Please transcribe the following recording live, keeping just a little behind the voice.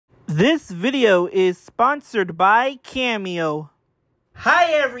This video is sponsored by Cameo.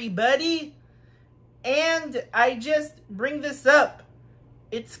 Hi everybody, and I just bring this up.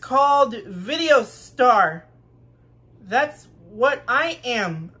 It's called Video Star. That's what I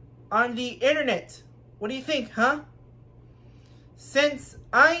am on the internet. What do you think, huh? Since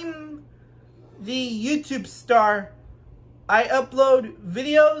I'm the YouTube star, I upload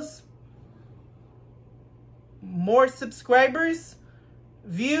videos, more subscribers,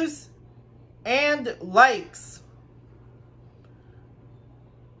 views, and likes.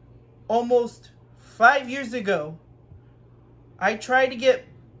 Almost 5 years ago, I tried to get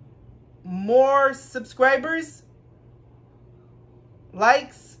more subscribers,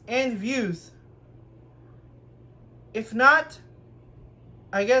 likes, and views. If not,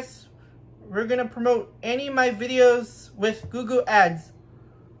 I guess we're gonna promote any of my videos with Google Ads.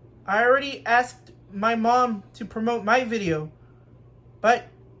 I already asked my mom to promote my video, but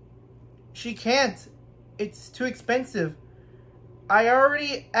she can't. It's too expensive. I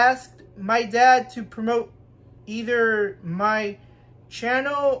already asked my dad to promote either my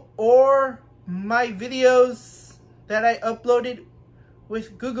channel or my videos that I uploaded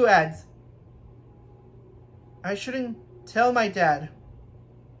with Google Ads. I shouldn't tell my dad.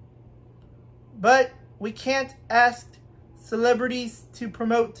 But we can't ask celebrities to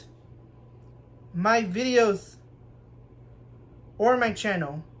promote my videos or my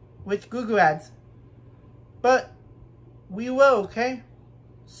channel with Google Ads. But we will, okay?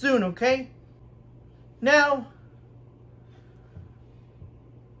 Soon, okay? Now,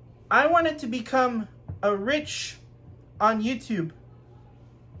 I wanted to become a rich on YouTube.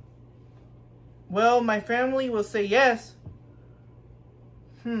 Well, my family will say yes.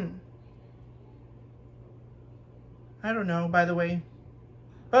 I don't know, by the way.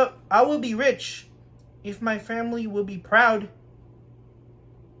 But I will be rich if my family will be proud.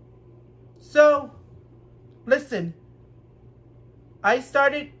 So, listen. I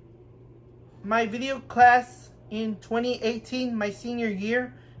started my video class in 2018, my senior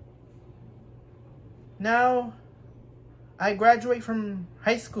year. Now, I graduate from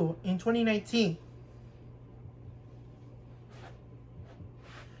high school in 2019.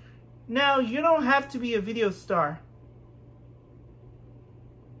 Now, you don't have to be a video star.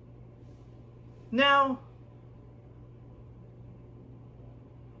 Now,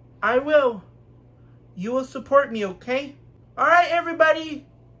 I will. You will support me, okay? Alright, everybody.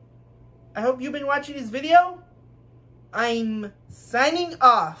 I hope you've been watching this video. I'm signing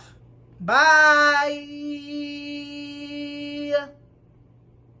off. Bye.